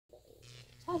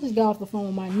I just got off the phone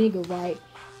with my nigga, right?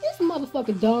 This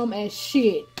motherfucker dumb as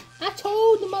shit. I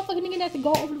told the motherfucking nigga not to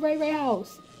go over to Ray Ray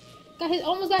house.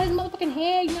 Almost got his motherfucking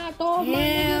head knocked off, my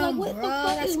nigga. Like, what the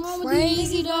fuck is wrong with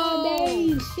these niggas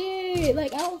nowadays? Shit,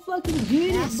 like, I don't fucking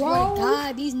get it, bro. I swear to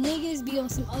God, these niggas be on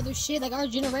some other shit. Like, our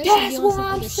generation That's be on what some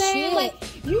I'm other saying. shit. Like,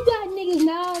 you got niggas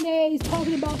nowadays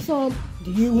talking about some,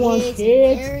 do you want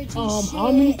kids?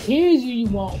 How many kids do you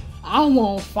want? I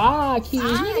want 5 kids.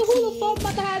 Nigga, who the fuck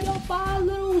about to have your 5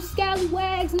 little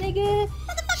scallywags, nigga?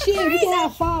 Shit, we can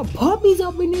have 5 puppies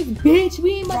up in this bitch.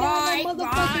 We ain't about to have no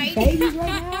motherfucking babies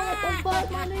right now. What the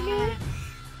fuck, my nigga?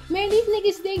 Man, these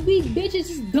niggas think we bitches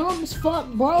is dumb as fuck,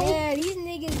 bro. Yeah, these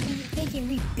niggas be thinking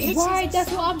we bitches. Right, that's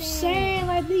what I'm saying.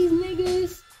 Like, these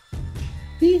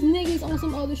niggas on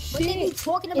some other shit. What they be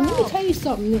talking about? And let me tell you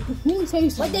something.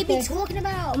 What they be talking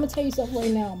about? I'm gonna tell you something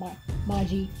right now, my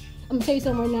G. I'm gonna tell you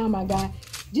something right now, my guy.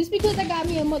 Just because I got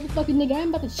me a motherfucking nigga, I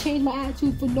ain't about to change my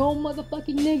attitude for no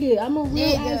motherfucking nigga. I'm a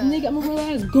real ass nigga. I'm a real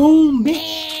ass goon,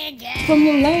 bitch. From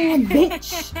the land,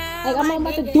 bitch. Like, I'm not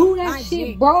about to do that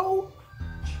shit, bro.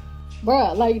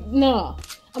 Bruh, like, nah.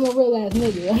 I'm a real ass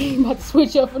nigga. I ain't about to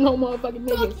switch up for no motherfucking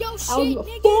nigga. I don't give a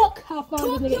fuck how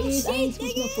far this nigga is. I ain't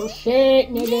switching up for shit,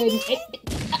 nigga.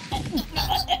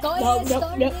 No,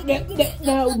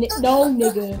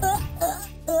 nigga.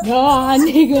 Nah,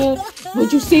 nigga.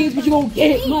 What you see is what you gonna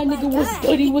get. My nigga was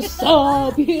goody, what's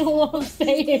up? You know what I'm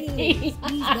saying?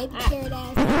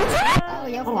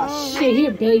 Oh shit, he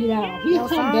a baby now. He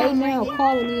come baby now,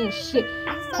 calling me and shit.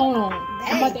 Hold on.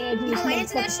 I'm about to answer this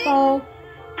motherfucking phone.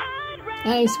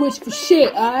 I ain't switching for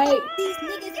shit, alright? These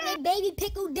niggas and their baby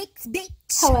pickle dicks, bitch.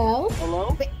 Hello?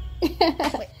 Hello?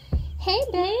 Hey,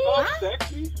 babe. Huh?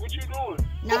 Sexy? What you doing?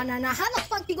 Nah. How the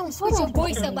fuck you gonna switch your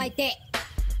voice up like that?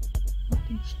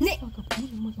 Nick.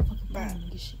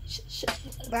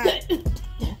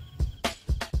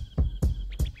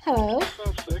 Hello? What's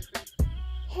up, sexy?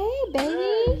 Hey, baby.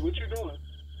 Hey, what you doing?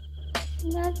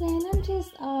 Nothing. I'm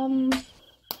just,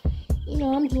 you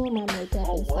know, I'm doing my makeup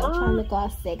and stuff, trying to look all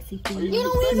sexy for you. You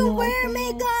don't even wear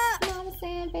makeup. You know what I'm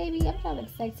saying, baby? I'm trying to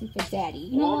look sexy for daddy.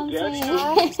 You know what I'm saying?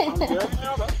 I'm daddy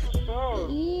now? That's what's up.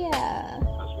 Yeah.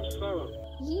 That's what's up.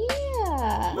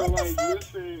 Yeah. What the fuck?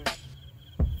 Listen,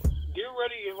 get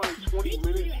ready in like 20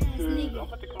 minutes because I'm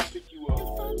about to come pick you up.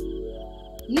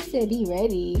 You said be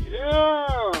ready. Yeah.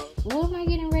 What am I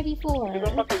getting ready for? Because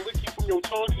I'm about to lick you from your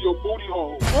tongue to your booty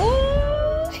hole.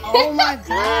 Oh my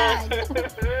God.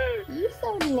 You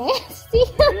so nasty.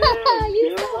 Yeah,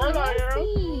 You so right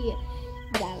nasty.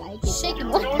 But I like it. Shake You it.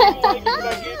 know you like it when I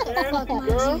get Fuck nasty, my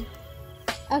girl. G.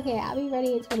 Okay, I'll be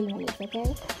ready in 20 minutes, okay?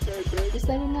 Okay, baby. Just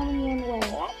let me know when you're on the way. Oh,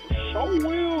 I sure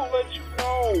will let you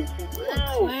know. For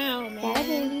real. Wow, man. Bye,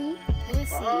 baby.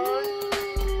 Bye.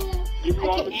 Give me I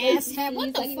all can't the wait ass to hat. see What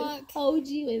you the so I can fuck? hold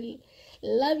you and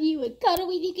love you and cuddle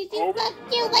with you because you're so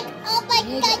cute. Like, oh my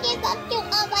God, you're so cute.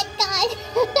 Oh my God.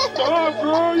 Stop,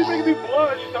 girl. You making me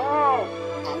blush. Stop.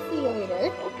 I'll see you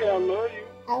later. Okay, I love you.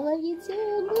 I love you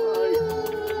too.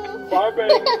 Bye,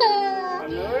 baby. I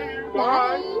love you.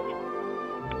 Bye.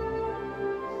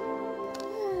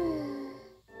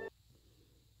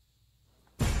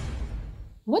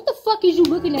 What the fuck is you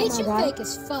looking at, Bitch, my you guy? fake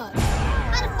as fuck.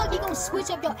 How the fuck you gonna switch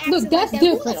up your accent Look, that's like that?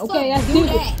 different, Who the okay? fuck That's do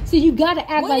different. that? See, you gotta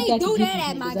act Where like they that do to that get at,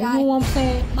 these my niggas. guy? You know what I'm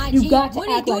saying? My You G, got to where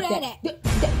they act do like that that.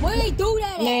 Where they do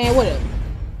that at? Man, whatever.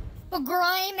 But girl,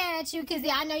 I ain't mad at you because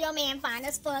I know your man fine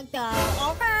as fuck though.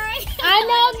 Okay? I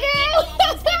know, girl.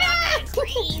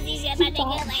 Crazy shit, my nigga.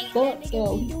 Like, Fuck, that yo,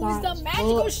 nigga be he doing fine some as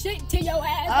magical fuck. shit to your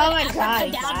ass. Oh like, my God, he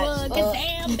abracadabra, fine as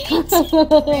Kazam, bitch. Real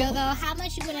Real though, how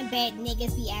much you gonna bet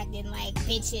niggas be acting like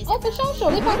bitches? Oh, for sure.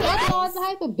 They probably acting all the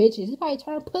hype of bitches. They probably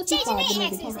turn pussy Changing for their the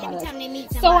accents niggas. every time they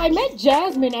meet somebody. So I met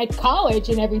Jasmine at college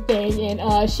and everything,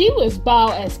 and she was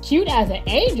about as cute as an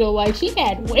angel. Like, she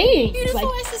had wings. Beautiful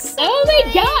Like, as a sun. oh my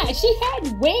God, she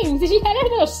had wings, and she had her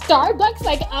little Starbucks.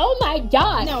 Like, oh my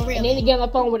God. No, really. And then they get on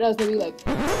the phone with us, they be like,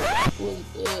 "What's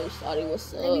this? Shawty,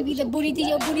 what's up? Let me be the booty to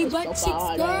your booty butt cheeks,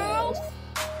 girl.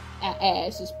 That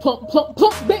ass is plump,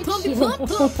 bitch. Plumpy,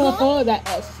 plump. That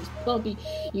ass is plumpy.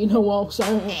 You know what I'm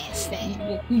saying? Ass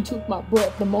fat. You took my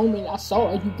breath the moment I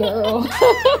saw you, girl.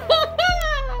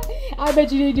 I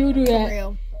bet you didn't do that.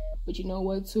 Real. But you know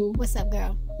what, too? What's up,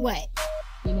 girl? What?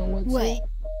 You know what, too? What?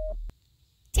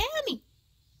 Tell me.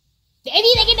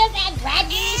 Any nigga does that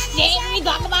graduate shit we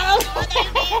talk about.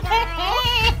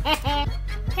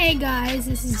 Hey guys,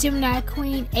 this is Gemini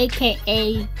Queen,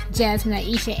 aka Jasmine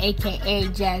Aisha, aka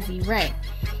Jazzy Ray.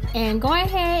 And go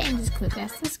ahead and just click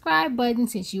that subscribe button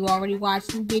since you already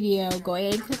watched the video. Go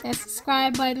ahead and click that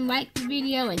subscribe button, like the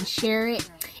video, and share it.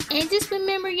 And just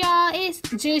remember, y'all, it's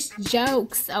just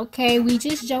jokes, okay? We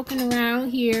just joking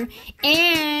around here.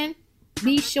 And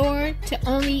be sure to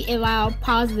only allow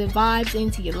positive vibes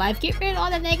into your life. Get rid of all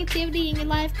that negativity in your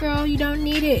life, girl. You don't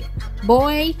need it.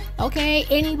 Boy, okay?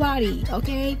 Anybody,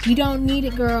 okay? You don't need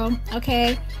it, girl,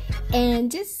 okay? And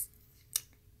just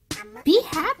be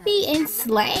happy and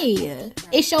slay.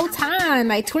 It's your time,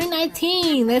 like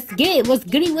 2019. Let's get it. What's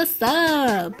goody? What's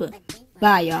up?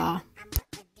 Bye, y'all.